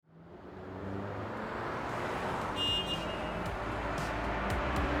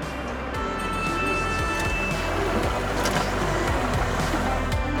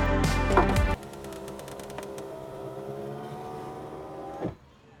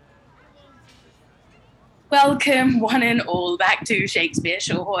Welcome, one and all, back to Shakespeare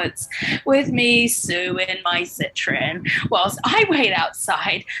Shortz with me, Sue, in my Citroen, whilst I wait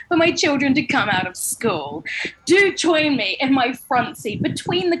outside for my children to come out of school. Do join me in my front seat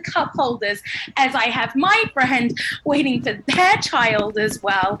between the cup holders as I have my friend waiting for their child as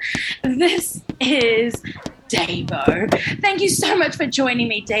well. This is Davo. Thank you so much for joining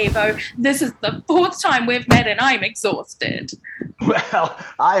me, Davo. This is the fourth time we've met and I'm exhausted. Well,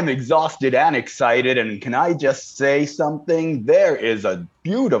 I'm exhausted and excited, and can I just say something? There is a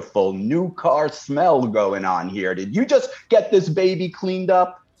beautiful new car smell going on here. Did you just get this baby cleaned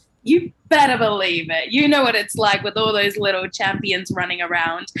up? You better believe it. You know what it's like with all those little champions running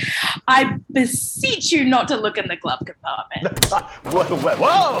around. I beseech you not to look in the glove compartment.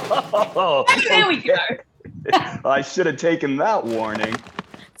 Whoa! There we go. I should have taken that warning.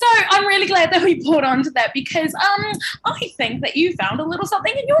 So I'm really glad that we poured onto that because I think that you found a little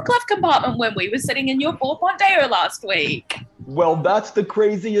something in your glove compartment when we were sitting in your Fort Mondeo last week. Well, that's the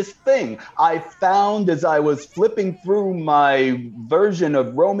craziest thing. I found as I was flipping through my version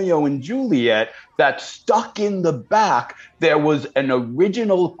of Romeo and Juliet that stuck in the back, there was an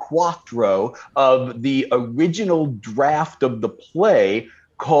original quattro of the original draft of the play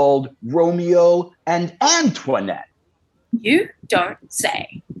called Romeo and Antoinette. You don't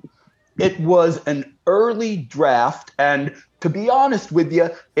say. It was an early draft, and to be honest with you,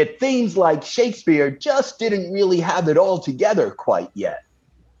 it seems like Shakespeare just didn't really have it all together quite yet.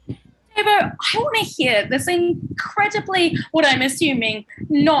 Davo, I want to hear this incredibly, what I'm assuming,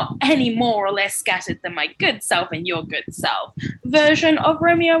 not any more or less scattered than my good self and your good self, version of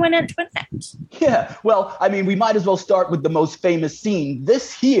Romeo and Antoinette. Yeah, well, I mean, we might as well start with the most famous scene.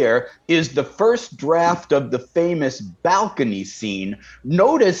 This here is the first draft of the famous balcony scene.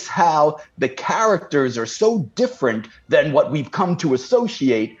 Notice how the characters are so different than what we've come to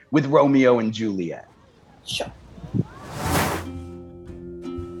associate with Romeo and Juliet. Sure.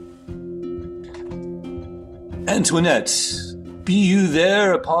 Antoinette, be you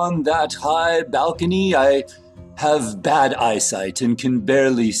there upon that high balcony? I have bad eyesight and can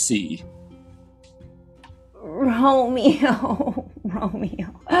barely see. Romeo,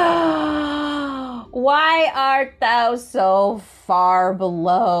 why art thou so far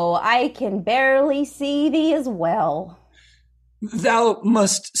below? I can barely see thee as well. Thou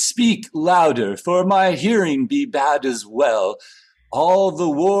must speak louder, for my hearing be bad as well. All the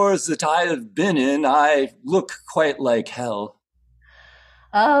wars that I have been in, I look quite like hell.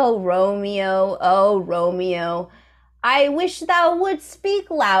 Oh, Romeo, I wish thou wouldst speak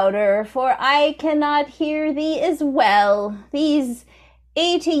louder, for I cannot hear thee as well. These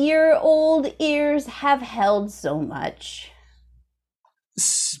 80-year-old ears have held so much.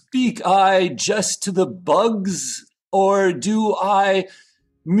 Speak I just to the bugs, or do I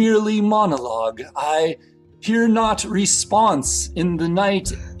merely monologue? I hear not response in the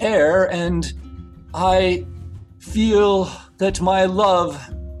night air, and I feel that my love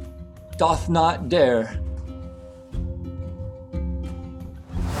doth not dare.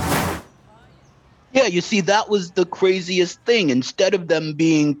 Yeah, you see, that was the craziest thing. Instead of them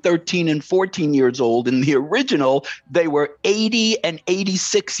being 13 and 14 years old in the original, they were 80 and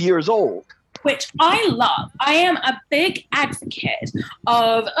 86 years old. Which I love. I am a big advocate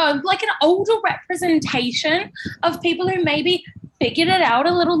of like an older representation of people who maybe figured it out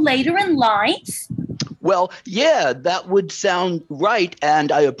a little later in life. Well, yeah, that would sound right,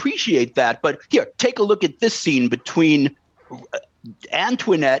 and I appreciate that. But here, take a look at this scene between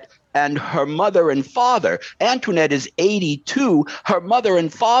Antoinette and her mother and father. Antoinette is 82. Her mother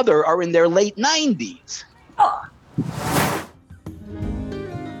and father are in their late 90s. Oh.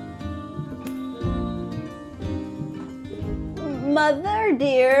 Mother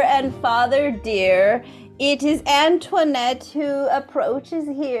dear and father dear, it is Antoinette who approaches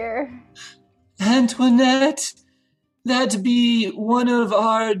here. Antoinette, that be one of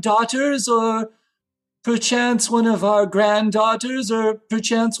our daughters, or perchance one of our granddaughters, or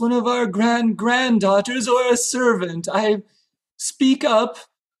perchance one of our granddaughters, or a servant. I speak up.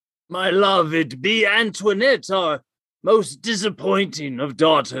 My love, it be Antoinette, our most disappointing of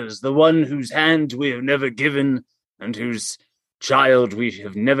daughters, the one whose hand we have never given, and whose child we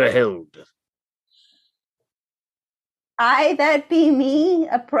have never held. Aye, that be me,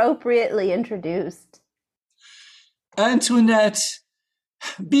 appropriately introduced. Antoinette,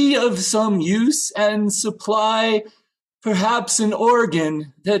 be of some use and supply perhaps an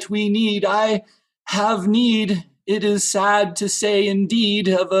organ that we need. I have need, it is sad to say indeed,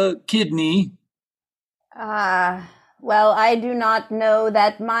 of a kidney. Well, I do not know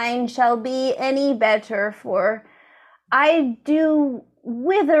that mine shall be any better, for I do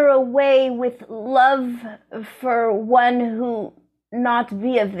wither away with love for one who not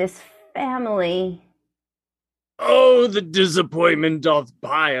be of this family. Oh, the disappointment doth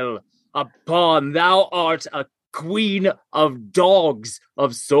pile upon. Thou art a queen of dogs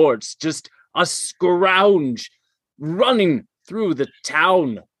of sorts, just a scrounge running through the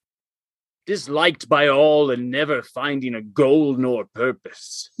town, disliked by all and never finding a goal nor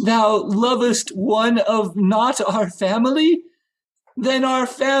purpose. Thou lovest one of not our family? Then our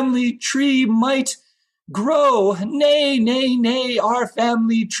family tree might grow. Nay, nay, nay, our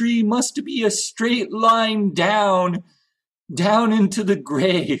family tree must be a straight line down into the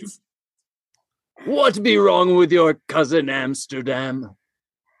grave. What be wrong with your cousin Amsterdam?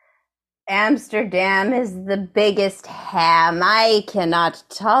 Amsterdam is the biggest ham. I cannot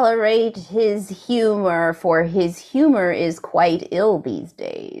tolerate his humor, for his humor is quite ill these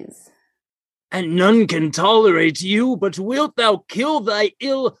days. And none can tolerate you, but wilt thou kill thy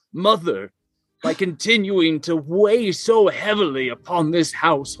ill mother by continuing to weigh so heavily upon this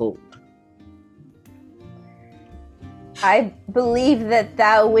household? I believe that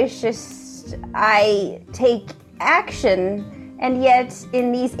thou wishest I take action, and yet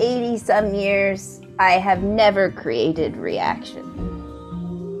in these 80-some years, I have never created reaction.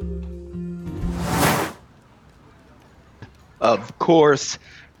 Of course,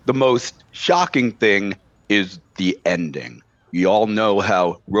 the most shocking thing is the ending. We all know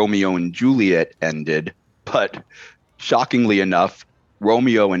how Romeo and Juliet ended, but shockingly enough,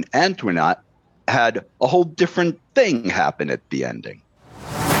 Romeo and Antoinette had a whole different thing happen at the ending.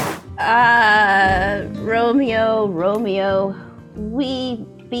 Romeo, we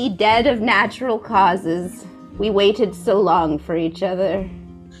be dead of natural causes. We waited so long for each other.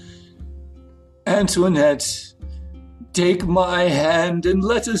 Antoinette, take my hand and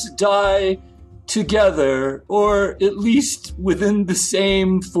let us die together, or at least within the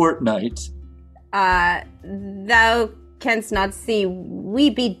same fortnight. Thou canst not see, we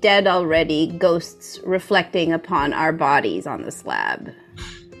be dead already, ghosts reflecting upon our bodies on the slab.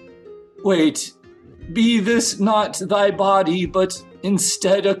 Wait, be this not thy body, but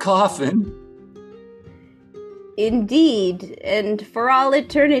instead a coffin? Indeed, and for all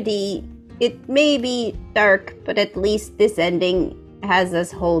eternity, it may be dark, but at least this ending has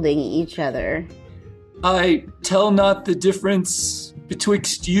us holding each other. I tell not the difference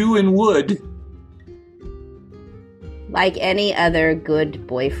betwixt you and wood. Like any other good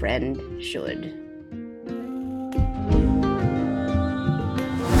boyfriend should.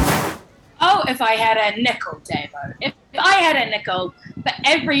 Oh, if I had a nickel, Davo. If I had a nickel for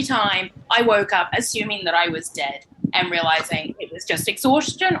every time I woke up assuming that I was dead and realizing it was just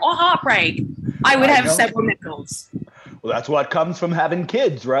exhaustion or heartbreak, I would have several nickels. Well, that's what comes from having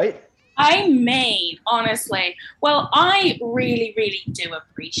kids, right? I mean, honestly, well, I really, really do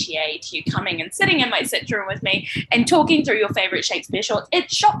appreciate you coming and sitting in my sit room with me and talking through your favorite Shakespeare shorts.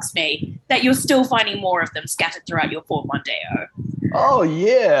 It shocks me that you're still finding more of them scattered throughout your portmanteau. Oh,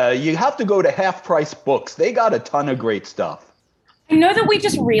 yeah. You have to go to Half Price Books. They got a ton of great stuff. I know that we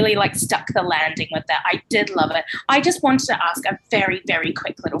just really stuck the landing with that. I did love it. I just wanted to ask a very, very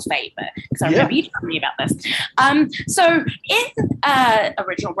quick little favor because I remember you telling me about this. So in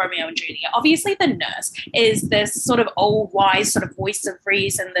original Romeo and Juliet, obviously the nurse is this sort of old wise sort of voice of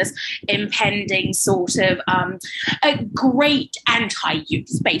reason, this impending sort of a great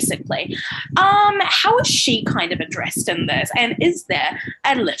anti-youth, basically. How is she kind of addressed in this? And is there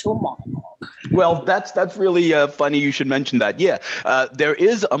a little monologue? Well, that's really funny you should mention that. Yeah, there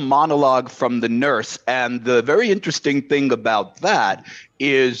is a monologue from the nurse, and the very interesting thing about that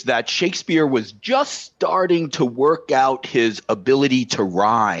is that Shakespeare was just starting to work out his ability to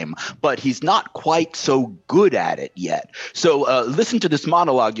rhyme, but he's not quite so good at it yet. So listen to this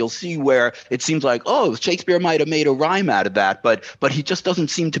monologue. You'll see where it seems like, oh, Shakespeare might have made a rhyme out of that, but he just doesn't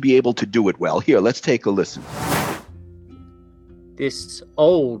seem to be able to do it well. Here, let's take a listen. This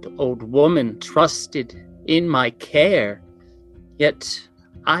old woman trusted in my care, yet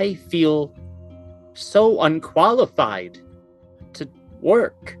I feel so unqualified to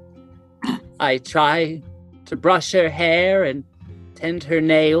work. I try to brush her hair and tend her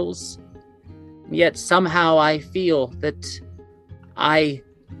nails, yet somehow I feel that I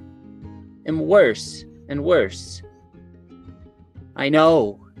am worse and worse. I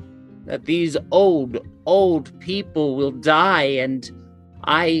know that these old people will die, and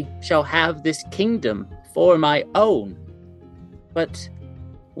I shall have this kingdom for my own. But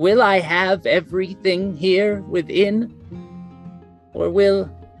will I have everything here within? Or will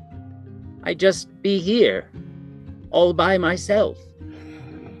I just be here, all by myself?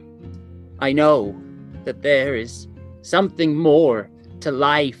 I know that there is something more to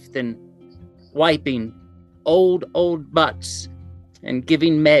life than wiping old butts and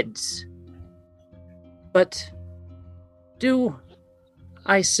giving meds. But do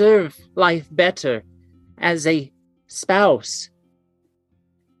I serve life better as a spouse?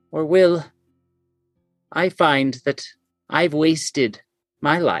 Or will I find that I've wasted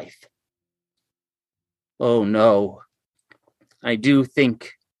my life? Oh no, I do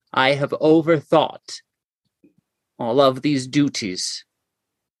think I have overthought all of these duties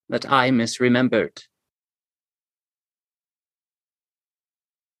that I misremembered.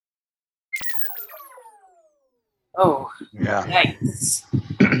 Oh, Yeah. yikes.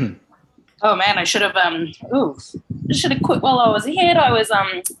 Oh man, I should have quit while I was ahead. I was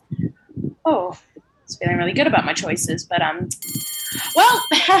feeling really good about my choices, but well,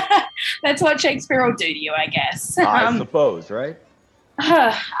 that's what Shakespeare will do to you, I guess. I suppose, right?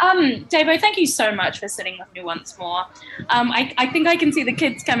 Davo, thank you so much for sitting with me once more. I think I can see the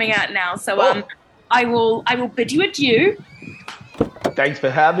kids coming out now, so I will bid you adieu. Thanks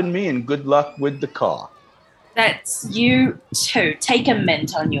for having me, and good luck with the car. That's you too. Take a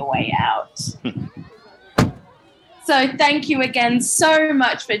mint on your way out. So thank you again so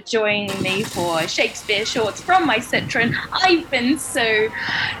much for joining me for Shakespeare Shortz from my Citron. I've been Sue.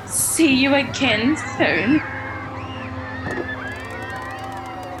 See you again soon.